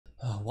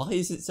Why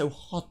is it so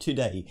hot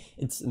today?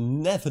 It's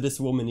never this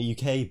warm in the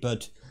UK,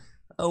 but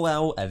oh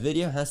well, a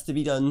video has to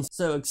be done,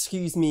 so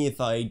excuse me if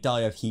I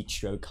die of heat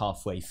stroke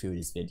halfway through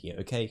this video,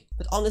 okay?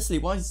 But honestly,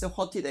 why is it so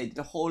hot today? Did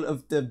the whole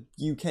of the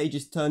UK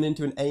just turn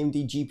into an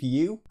AMD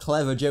GPU?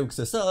 Clever jokes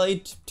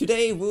aside,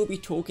 today we'll be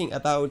talking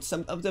about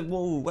some of the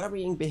more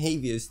worrying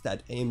behaviors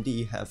that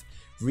AMD have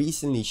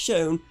recently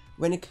shown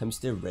when it comes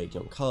to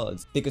Radeon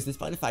cards. Because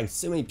despite the fact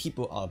so many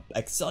people are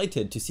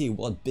excited to see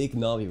what Big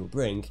Navi will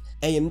bring,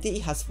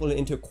 AMD has fallen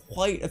into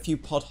quite a few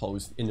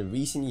potholes in the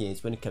recent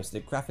years when it comes to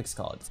the graphics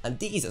cards. And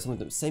these are some of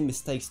the same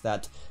mistakes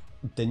that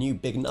the new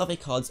Big Navi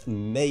cards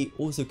may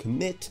also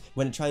commit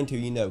when they're trying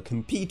to,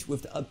 compete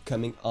with the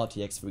upcoming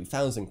RTX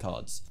 3000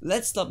 cards.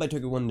 Let's start by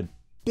talking about one of the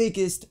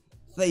biggest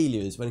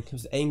failures when it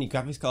comes to AMD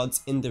graphics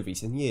cards in the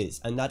recent years,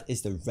 and that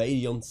is the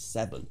Radeon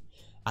 7.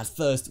 At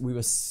first, we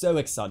were so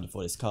excited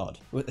for this card.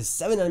 It was a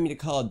 7nm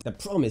card that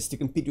promised to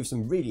compete with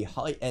some really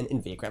high-end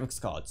Nvidia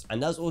graphics cards,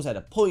 and that was also at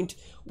a point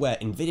where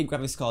Nvidia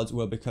graphics cards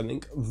were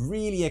becoming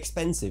really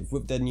expensive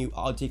with the new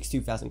RTX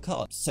 2000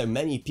 card. So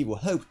many people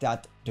hoped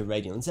that the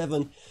Radeon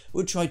 7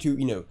 would try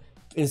to,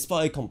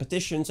 inspire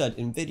competition so that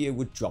Nvidia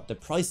would drop the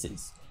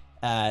prices.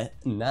 And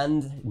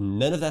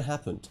none of that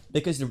happened,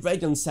 because the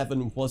Radeon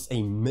 7 was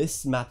a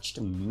mismatched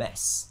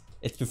mess.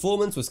 Its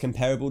performance was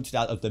comparable to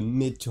that of the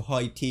mid to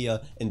high tier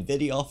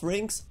Nvidia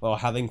offerings, while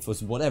having for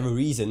whatever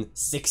reason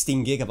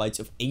 16GB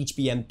of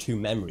HBM2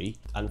 memory.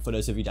 And for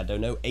those of you that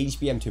don't know,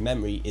 HBM2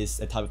 memory is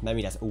a type of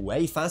memory that's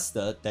way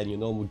faster than your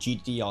normal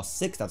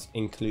GDDR6 that's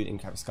included in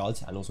graphics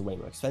cards, and also way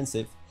more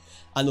expensive.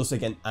 And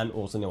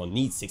also no one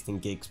needs 16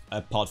 gigs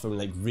apart from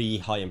like really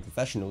high-end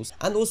professionals.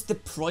 And also the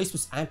price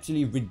was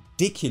actually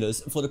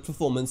ridiculous for the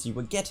performance you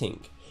were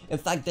getting. In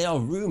fact, there are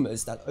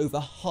rumors that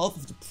over half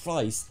of the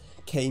price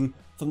came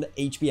from the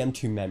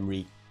HBM2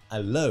 memory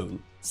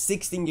alone.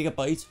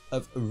 16GB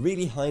of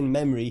really high-end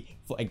memory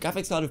for a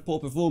graphics card of poor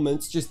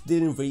performance just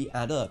didn't really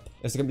add up.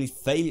 It was a complete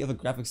failure of a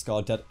graphics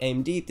card that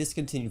AMD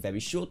discontinued very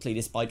shortly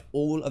despite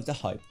all of the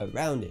hype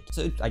around it.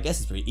 So I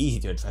guess it's pretty easy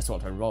to address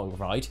what went wrong,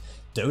 right?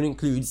 Don't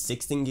include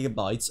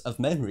 16GB of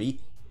memory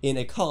in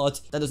a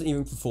card that doesn't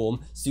even perform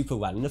super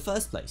well in the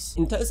first place.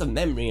 In terms of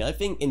memory, I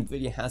think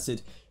Nvidia has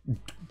it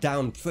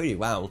down pretty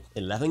well.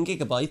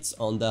 11GB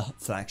on the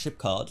flagship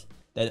card,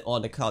 then all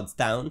the cards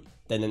down,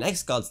 then the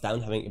next cards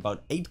down having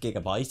about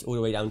 8GB all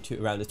the way down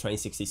to around the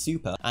 2060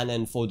 Super, and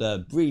then for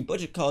the really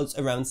budget cards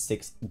around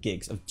 6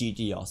 gigs of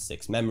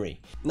GDDR6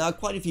 memory. Now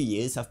quite a few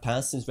years have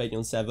passed since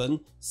Radeon 7,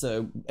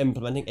 so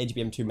implementing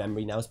HBM2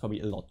 memory now is probably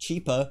a lot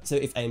cheaper, so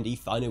if AMD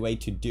find a way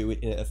to do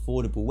it in an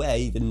affordable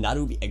way, then that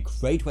would be a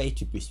great way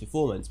to boost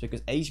performance, because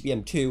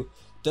HBM2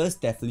 does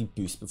definitely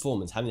boost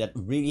performance. Having that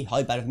really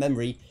high band of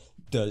memory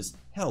does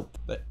help,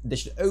 but they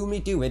should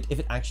only do it if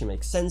it actually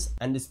makes sense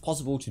and is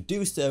possible to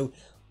do so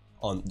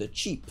on the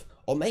cheap.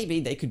 Or maybe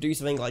they could do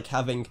something like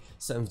having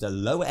some of the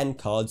lower end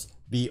cards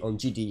be on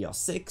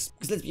GDDR6,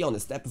 because let's be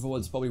honest, their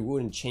performance probably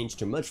wouldn't change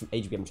too much from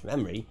HBM2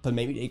 memory, but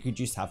maybe they could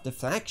just have the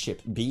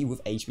flagship be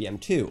with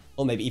HBM2,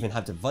 or maybe even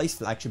have the vice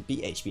flagship be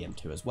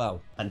HBM2 as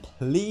well. And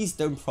please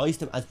don't price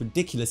them as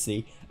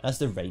ridiculously as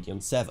the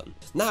Radeon 7.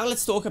 Now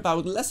let's talk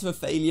about less of a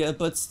failure,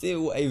 but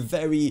still a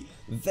very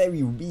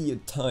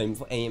weird time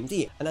for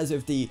AMD, and as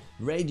of the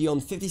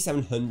Radeon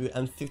 5700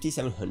 and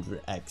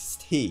 5700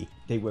 XT.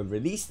 They were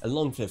released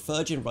along with the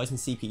Virgin Ryzen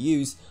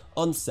CPUs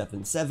on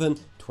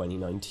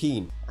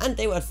 7/7/2019, and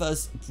they were at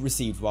first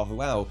received rather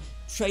well,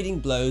 trading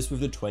blows with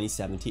the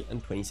 2070 and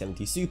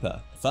 2070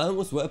 Super.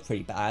 Firmwares were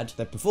pretty bad.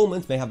 Their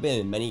performance may have been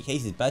in many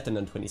cases better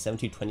than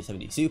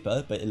 2070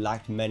 Super, but it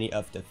lacked many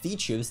of the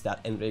features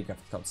that Nvidia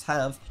graphics cards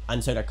have,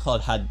 and so that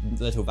card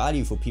had little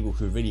value for people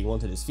who really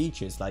wanted its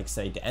features, like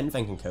say the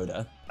NVENC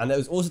encoder. And there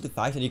was also the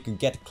fact that you could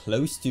get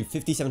close to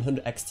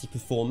 5700 XT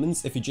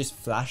performance if you just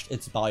flashed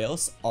its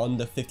BIOS on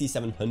the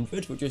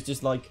 5700, which was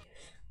just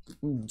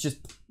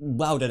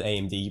wow done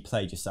AMD, you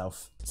played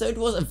yourself. So it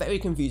was a very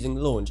confusing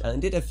launch, and I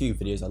did a few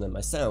videos on it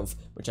myself,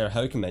 which I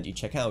recommend you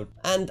check out.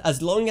 And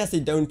as long as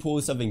they don't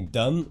pull something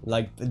dumb,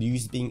 like the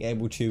use being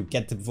able to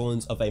get the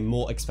performance of a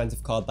more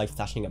expensive card by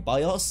flashing a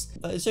BIOS,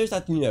 it shows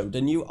that,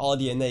 the new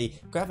RDNA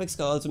graphics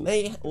cards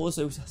may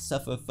also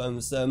suffer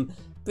from some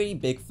pretty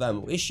big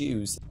thermal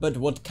issues. But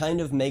what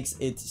kind of makes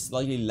it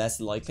slightly less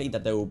likely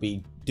that they will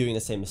be doing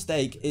the same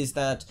mistake is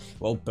that,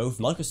 well, both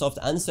Microsoft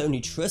and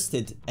Sony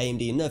trusted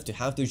AMD enough to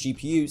have those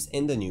GPUs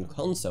in the new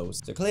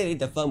consoles, so clearly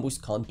the thermals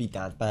can't be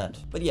that bad.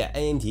 But yeah,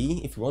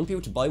 AMD, if you want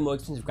people to buy more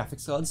expensive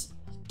graphics cards,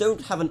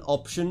 don't have an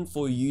option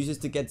for users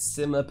to get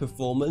similar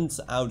performance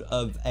out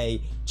of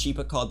a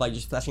cheaper card by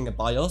just flashing a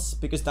BIOS,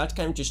 because that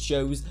kind of just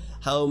shows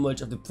how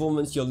much of the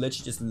performance you're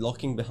literally just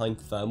locking behind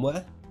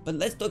firmware. But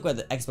let's talk about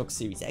the Xbox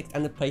Series X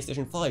and the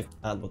PlayStation 5,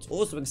 and what's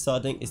also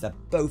exciting is that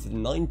both the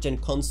 9th gen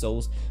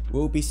consoles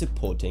will be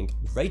supporting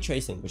ray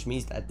tracing, which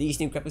means that these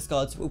new graphics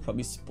cards will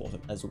probably support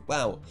them as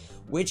well,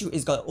 which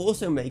is going to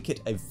also make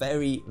it a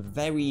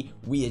very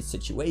weird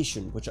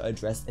situation, which I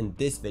addressed in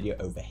this video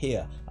over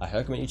here. I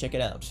recommend you check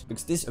it out,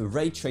 because this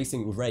ray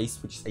tracing race,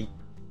 which is a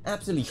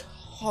absolutely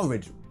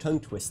horrid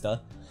tongue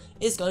twister,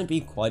 is going to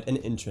be quite an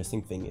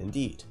interesting thing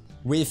indeed.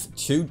 With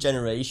 2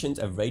 generations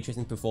of ray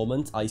tracing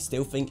performance, I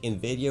still think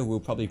Nvidia will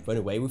probably run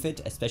away with it,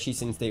 especially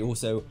since they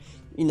also,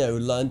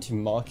 learn to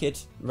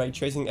market ray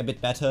tracing a bit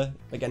better.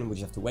 Again, we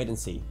just have to wait and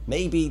see.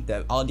 Maybe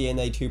the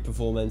RDNA2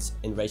 performance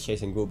in ray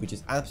tracing will be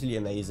just absolutely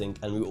amazing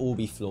and will all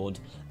be flawed,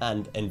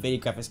 and Nvidia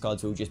graphics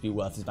cards will just be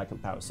worthless by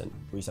comparison.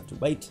 We just have to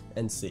wait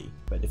and see.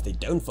 But if they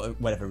don't, for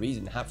whatever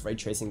reason, have ray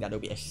tracing, that will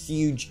be a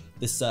huge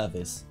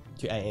disservice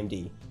to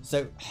AMD.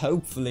 So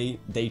hopefully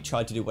they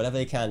try to do whatever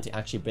they can to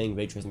actually bring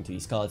ray tracing to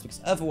these cards, because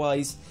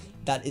otherwise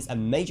that is a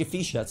major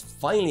feature that's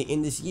finally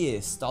in this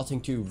year starting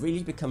to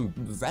really become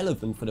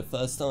relevant for the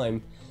first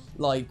time.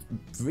 Like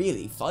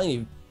really,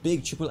 finally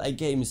big AAA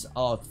games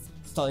are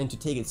starting to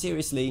take it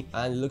seriously,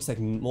 and it looks like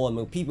more and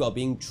more people are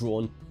being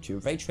drawn to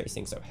ray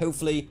tracing. So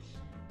hopefully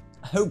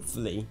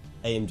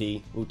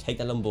AMD will take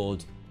that on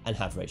board and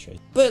have ray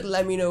tracing. But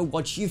let me know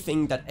what you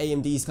think that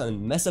AMD is going to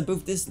mess up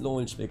with this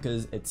launch,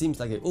 because it seems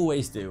like they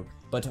always do.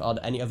 But are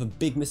there any other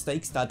big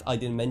mistakes that I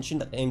didn't mention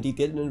that AMD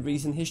did in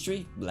recent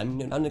history? Let me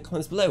know down in the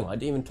comments below. I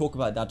didn't even talk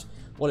about that,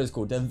 what is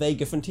called the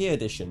Vega Frontier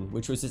Edition,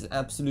 which was just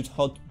absolute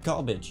hot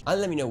garbage.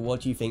 And let me know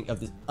what you think of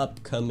this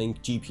upcoming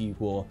GPU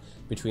war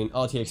between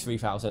RTX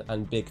 3000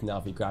 and Big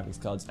Navi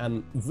graphics cards.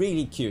 I'm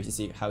really curious to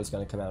see how it's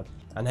going to come out.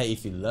 And hey,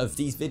 if you love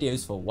these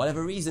videos for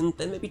whatever reason,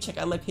 then maybe check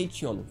out my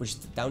Patreon, which is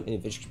down in the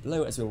description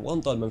below, as well.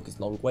 $1 a month is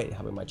a long way in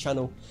having my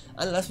channel,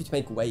 and allows me to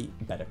make way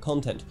better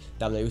content.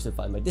 Down there you also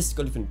find my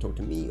Discord if you want to talk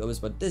to me, or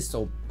about this,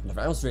 or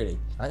whatever else really.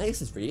 And I guess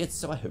that's really it,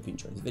 so I hope you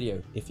enjoyed this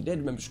video. If you did,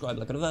 remember to subscribe,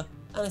 like, whatever,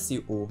 and I'll see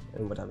you all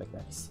in what I make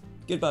next.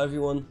 Goodbye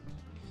everyone.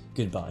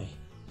 Goodbye.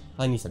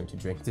 I need something to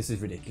drink, this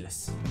is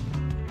ridiculous.